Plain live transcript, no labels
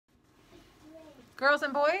Girls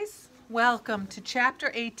and boys, welcome to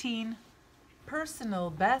Chapter 18,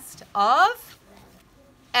 Personal Best of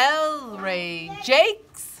EllRay.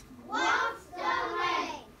 Jake's What's the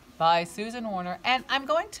Ray? By Susan Warner. And I'm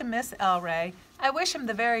going to miss EllRay. I wish him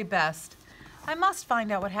the very best. I must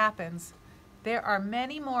find out what happens. There are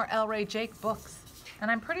many more EllRay Jake books,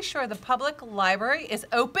 and I'm pretty sure the public library is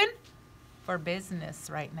open for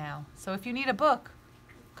business right now. So if you need a book,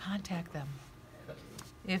 contact them.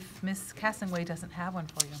 If Miss Cassingway doesn't have one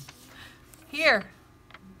for you. Here,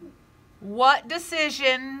 what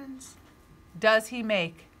decisions does he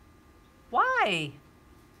make? Why?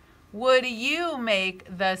 Would you make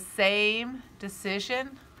the same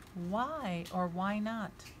decision? Why or why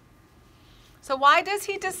not? So why does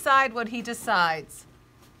he decide what he decides?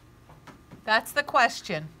 That's the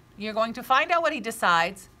question. You're going to find out what he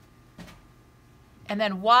decides, and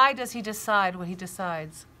then why does he decide what he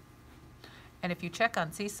decides? And if you check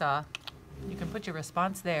on Seesaw, you can put your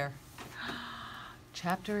response there.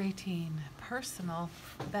 Chapter 18, Personal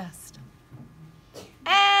Best.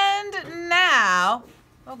 And now,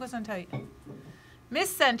 what goes on tell you?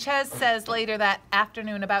 Miss Sanchez says later that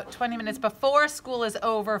afternoon, about 20 minutes before school is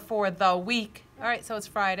over for the week. All right, so it's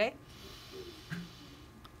Friday.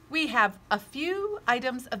 We have a few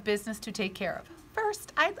items of business to take care of.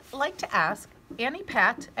 First, I'd like to ask Annie,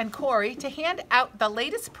 Pat, and Corey to hand out the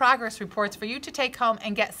latest progress reports for you to take home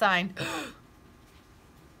and get signed.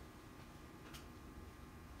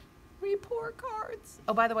 Report cards.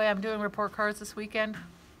 Oh, by the way, I'm doing report cards this weekend.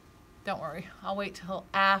 Don't worry, I'll wait till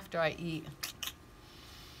after I eat.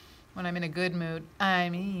 When I'm in a good mood.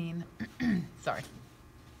 Sorry.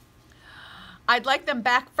 I'd like them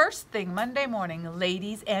back first thing Monday morning,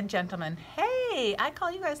 ladies and gentlemen. Hey, I call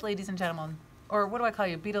you guys ladies and gentlemen. Or what do I call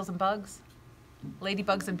you, Beetles and Bugs?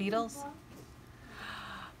 Ladybugs and Beetles?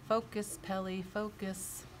 Focus, Pelly,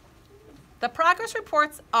 focus. The progress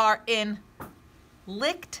reports are in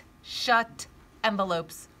licked shut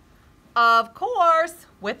envelopes. Of course,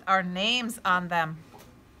 with our names on them.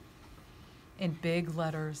 In big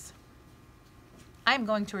letters. I'm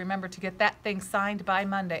going to remember to get that thing signed by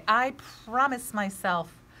Monday. I promise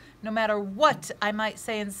myself, no matter what I might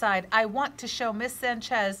say inside, I want to show Miss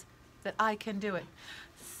Sanchez that I can do it.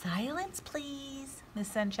 Silence, please, Miss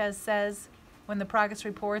Sanchez says, when the progress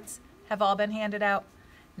reports have all been handed out.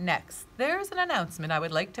 Next, there's an announcement I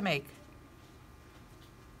would like to make.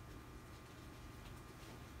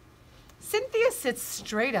 Cynthia sits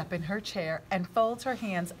straight up in her chair and folds her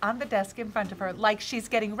hands on the desk in front of her like she's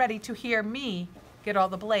getting ready to hear me get all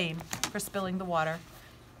the blame for spilling the water.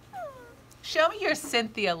 Show me your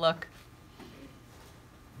Cynthia look.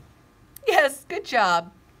 Yes, good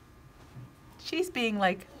job. She's being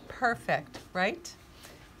like perfect, right?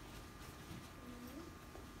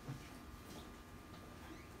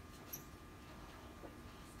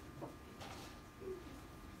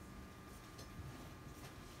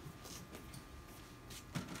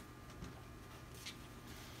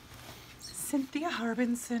 Cynthia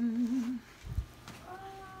Harbinson.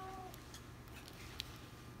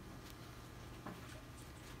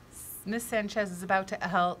 Miss Sanchez is about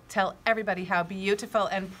to tell everybody how beautiful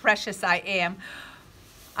and precious I am.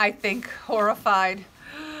 I think, horrified.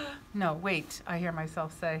 No, wait, I hear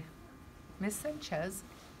myself say. Miss Sanchez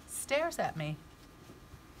stares at me.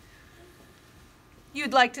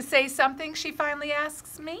 You'd like to say something, she finally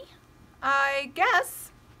asks me. I guess,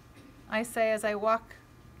 I say as I walk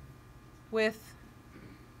with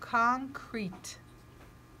concrete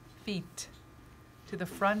feet to the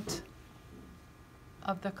front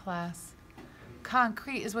of the class.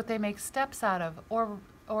 Concrete is what they make steps out of,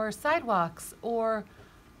 or sidewalks, or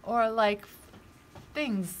like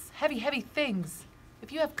things, heavy things.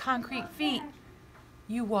 If you have concrete feet,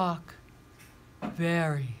 you walk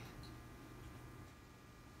very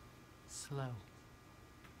slow.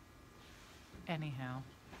 Anyhow,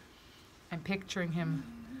 I'm picturing him.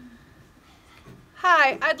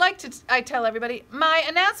 Hi, I tell everybody, my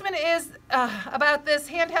announcement is about this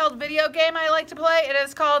handheld video game I like to play. It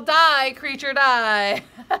is called Die, Creature, Die.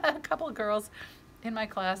 A couple of girls in my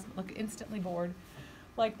class look instantly bored,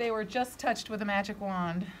 like they were just touched with a magic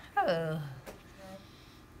wand. Ugh.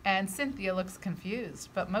 And Cynthia looks confused,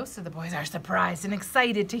 but most of the boys are surprised and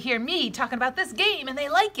excited to hear me talking about this game, and they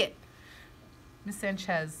like it. Miss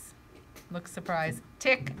Sanchez looks surprised.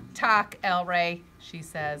 Tick-tock, EllRay, she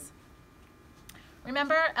says.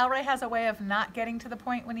 Remember, EllRay has a way of not getting to the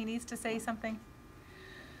point when he needs to say something.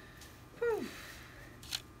 Whew.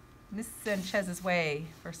 Miss Sanchez's way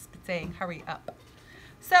for saying hurry up.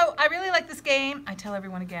 So I really like this game. I tell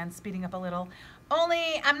everyone again, speeding up a little.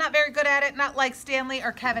 Only I'm not very good at it, not like Stanley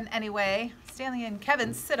or Kevin anyway. Stanley and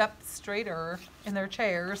Kevin sit up straighter in their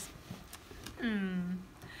chairs. In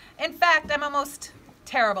fact, I'm almost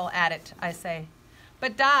terrible at it, I say.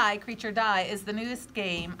 But Creature Die is the newest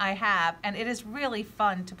game I have, and it is really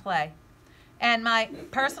fun to play. And my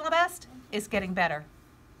personal best is getting better.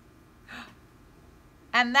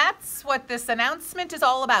 And that's what this announcement is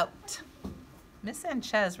all about. Miss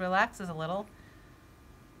Sanchez relaxes a little,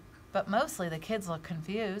 but mostly the kids look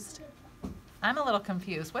confused. I'm a little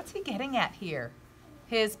confused. What's he getting at here?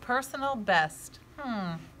 His personal best.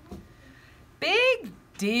 Big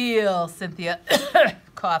deal, Cynthia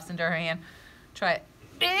coughs into her hand. Try it.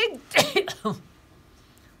 Big deal.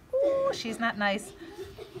 Ooh, she's not nice.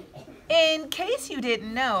 In case you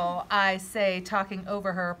didn't know, I say, talking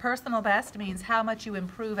over her, personal best means how much you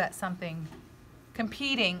improve at something,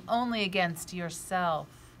 competing only against yourself.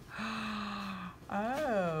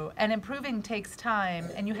 Oh, and improving takes time,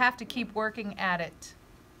 and you have to keep working at it.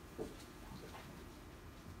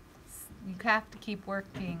 You have to keep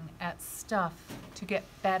working at stuff to get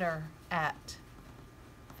better at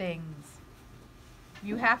things.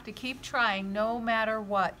 You have to keep trying no matter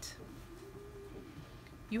what.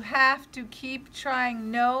 You have to keep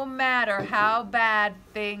trying no matter how bad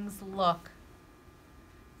things look.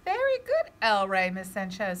 Very good, EllRay, Miss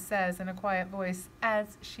Sanchez says in a quiet voice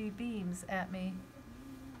as she beams at me.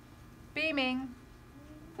 Beaming.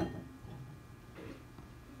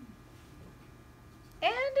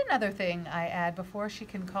 And another thing I add before she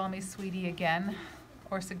can call me sweetie again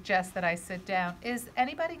or suggest that I sit down is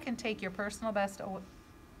anybody can take your personal best away.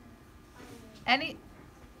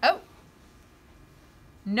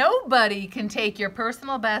 Nobody can take your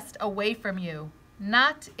personal best away from you.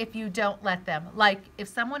 Not if you don't let them. Like if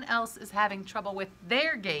someone else is having trouble with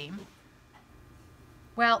their game,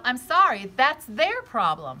 well, I'm sorry, that's their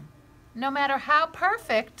problem. No matter how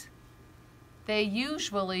perfect they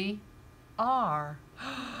usually are.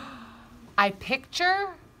 I picture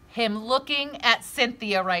him looking at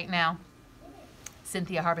Cynthia right now.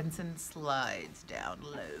 Cynthia Harbinson slides down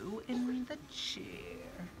low in the chair.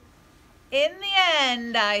 In the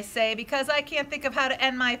end, I say, because I can't think of how to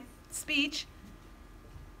end my speech,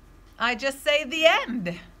 I just say the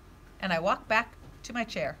end. And I walk back to my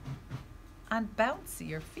chair on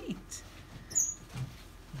bouncier feet.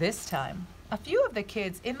 This time, a few of the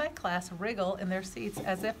kids in my class wriggle in their seats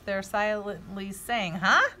as if they're silently saying,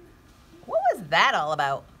 huh? What was that all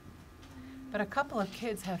about? But a couple of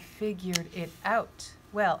kids have figured it out.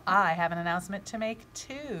 Well, I have an announcement to make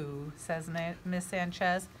too, says Miss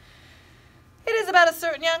Sanchez. It is about a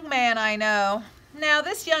certain young man I know. Now,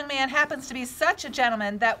 this young man happens to be such a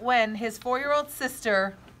gentleman that when his 4-year-old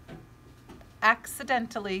sister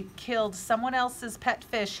accidentally killed someone else's pet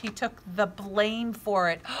fish, he took the blame for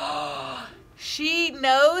it. She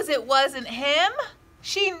knows it wasn't him?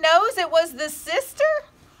 She knows it was the sister?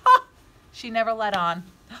 She never let on.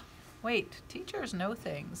 Wait, teachers know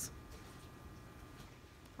things.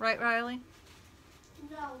 Right, Riley?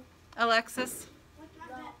 No. Alexis? What's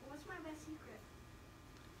my best secret?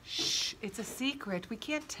 Shh, it's a secret. We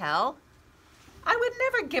can't tell. I would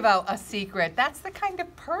never give out a secret. That's the kind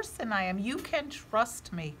of person I am. You can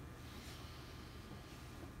trust me.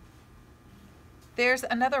 There's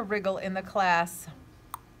another wriggle in the class.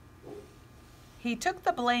 He took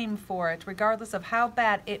the blame for it, regardless of how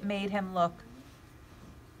bad it made him look.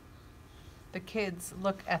 The kids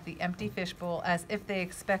look at the empty fishbowl as if they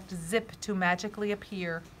expect Zip to magically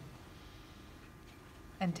appear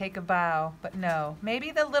and take a bow, but no.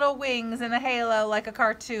 Maybe the little wings and the halo like a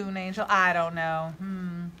cartoon angel. I don't know.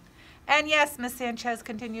 And yes, Miss Sanchez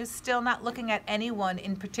continues, still not looking at anyone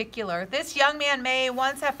in particular. This young man may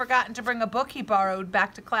once have forgotten to bring a book he borrowed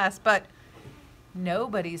back to class, but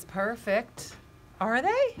nobody's perfect, are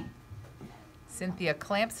they? Cynthia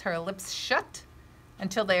clamps her lips shut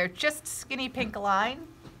until they are just skinny pink line.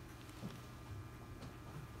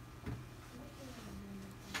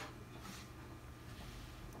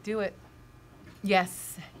 Do it.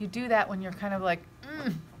 Yes, you do that when you're kind of like,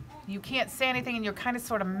 you can't say anything and you're kind of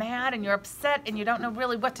sort of mad and you're upset and you don't know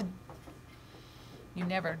really what to. You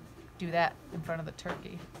never do that in front of the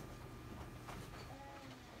turkey.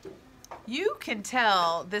 You can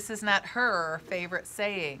tell this is not her favorite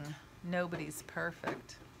saying. Nobody's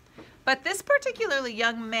perfect. But this particularly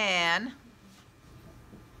young man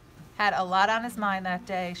had a lot on his mind that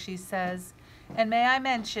day, she says. And may I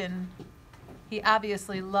mention, he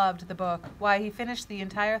obviously loved the book. Why, he finished the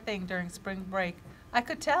entire thing during spring break. I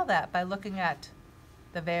could tell that by looking at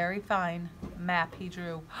the very fine map he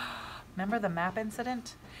drew. Remember the map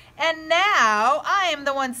incident? And now I am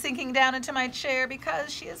the one sinking down into my chair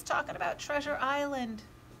because she is talking about Treasure Island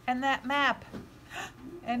and that map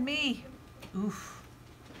and me. Oof.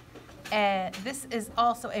 And this is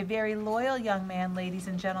also a very loyal young man, ladies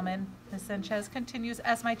and gentlemen. Miss Sanchez continues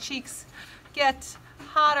as my cheeks get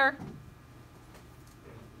hotter.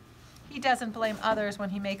 He doesn't blame others when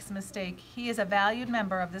he makes a mistake. He is a valued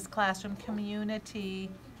member of this classroom community.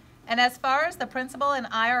 And as far as the principal and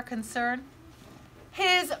I are concerned,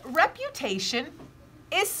 his reputation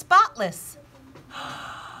is spotless.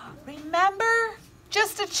 Remember,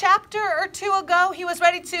 just a chapter or two ago, he was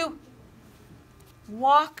ready to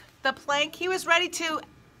walk the plank. He was ready to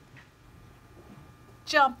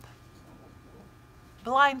jump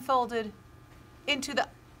blindfolded into the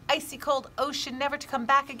icy cold ocean, never to come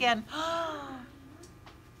back again.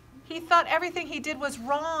 He thought everything he did was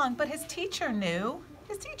wrong, but his teacher knew.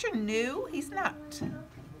 His teacher knew he's not.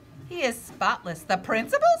 He is spotless. The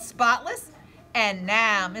principal's spotless. And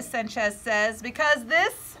now Miss Sanchez says, because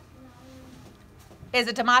this is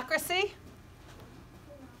a democracy.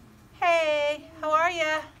 Hey, how are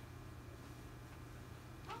ya?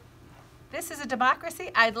 This is a democracy.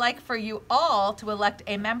 I'd like for you all to elect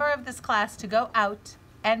a member of this class to go out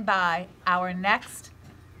and buy our next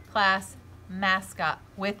class mascot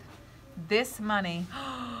with this money.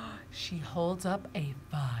 She holds up a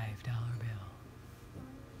 $5 bill.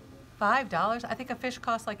 $5? I think a fish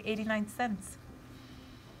costs like 89 cents.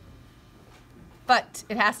 But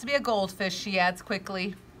it has to be a goldfish, she adds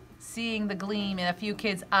quickly, seeing the gleam in a few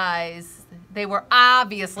kids' eyes. They were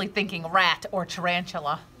obviously thinking rat or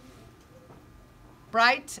tarantula.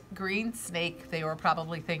 Bright green snake, they were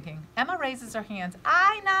probably thinking. Emma raises her hands.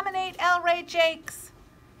 I nominate EllRay Jakes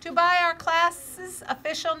to buy our class's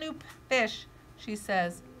official new fish, she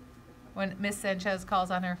says, when Miss Sanchez calls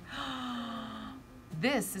on her.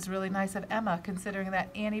 This is really nice of Emma, considering that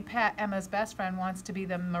Annie Pat, Emma's best friend, wants to be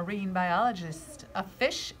the marine biologist, a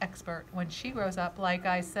fish expert when she grows up, like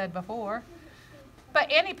I said before. But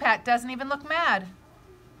Annie Pat doesn't even look mad.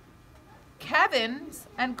 Kevin's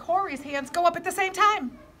and Corey's hands go up at the same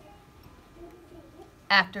time.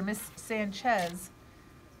 After Miss Sanchez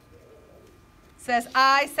says,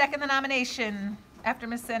 I second the nomination. After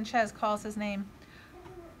Miss Sanchez calls his name.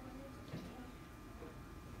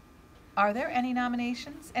 Are there any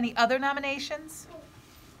nominations? Any other nominations?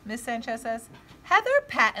 Miss Sanchez says. Heather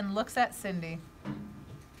Patton looks at Cindy,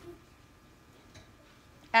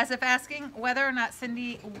 as if asking whether or not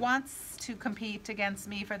Cindy wants to compete against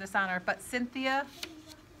me for this honor. But Cynthia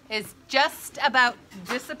is just about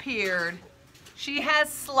disappeared. She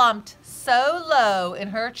has slumped so low in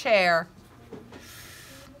her chair.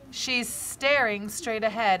 She's staring straight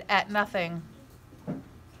ahead at nothing.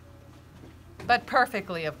 But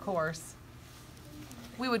perfectly, of course.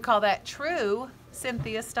 We would call that true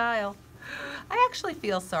Cynthia style. I actually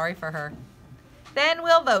feel sorry for her. Then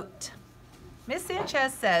we'll vote. Miss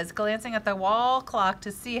Sanchez says, glancing at the wall clock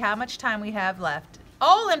to see how much time we have left.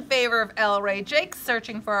 All in favor of EllRay Jake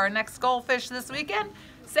searching for our next goldfish this weekend,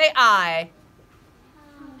 say aye.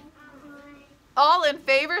 All in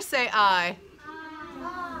favor, say aye.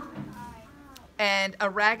 And a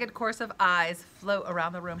ragged course of ayes float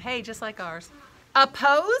around the room. Hey, just like ours.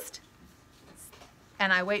 Opposed?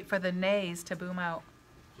 And I wait for the nays to boom out.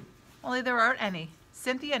 Only there aren't any.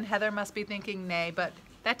 Cynthia and Heather must be thinking nay, but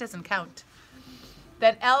that doesn't count.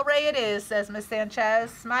 Then EllRay it is, says Miss Sanchez,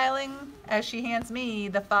 smiling as she hands me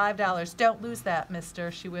the $5. Don't lose that, mister,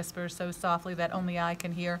 she whispers so softly that only I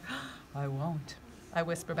can hear. I won't, I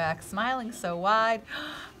whisper back, smiling so wide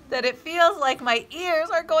that it feels like my ears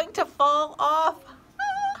are going to fall off.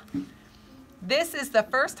 This is the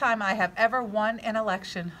first time I have ever won an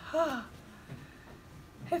election.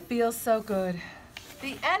 It feels so good.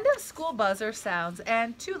 The end of school buzzer sounds,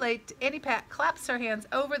 and too late, Annie Pat claps her hands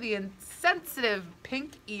over the insensitive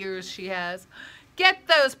pink ears she has. Get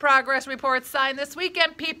those progress reports signed this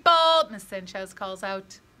weekend, people, Miss Sanchez calls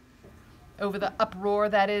out over the uproar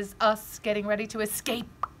that is us getting ready to escape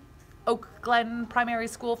Oak Glen Primary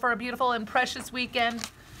School for a beautiful and precious weekend.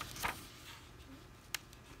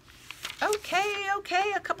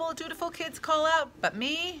 Okay, a couple of dutiful kids call out, but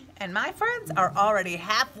me and my friends are already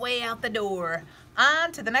halfway out the door.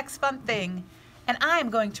 On to the next fun thing, and I'm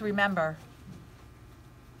going to remember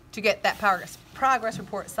to get that progress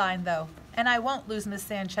report signed, though, and I won't lose Miss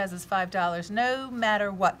Sanchez's $5 no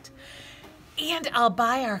matter what. And I'll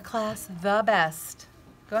buy our class the best.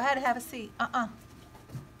 Go ahead and have a seat.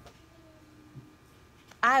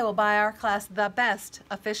 I will buy our class the best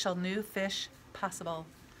official new fish possible.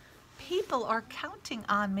 People are counting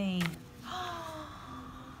on me.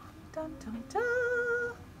 Dun, dun, dun.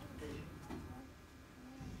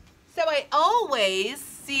 So I always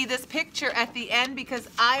see this picture at the end because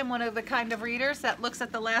I am one of the kind of readers that looks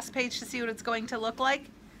at the last page to see what it's going to look like.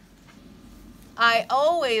 I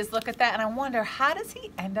always look at that and I wonder, how does he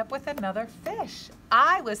end up with another fish?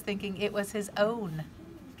 I was thinking it was his own.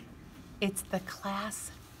 It's the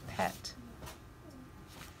class pet.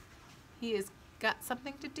 He has got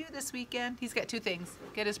something to do this weekend. He's got two things: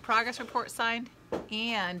 get his progress report signed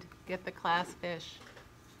and get the class fish.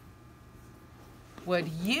 Would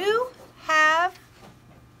you have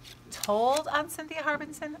told on Cynthia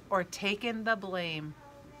Harbinson or taken the blame?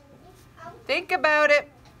 Think about it.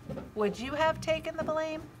 Would you have taken the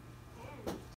blame?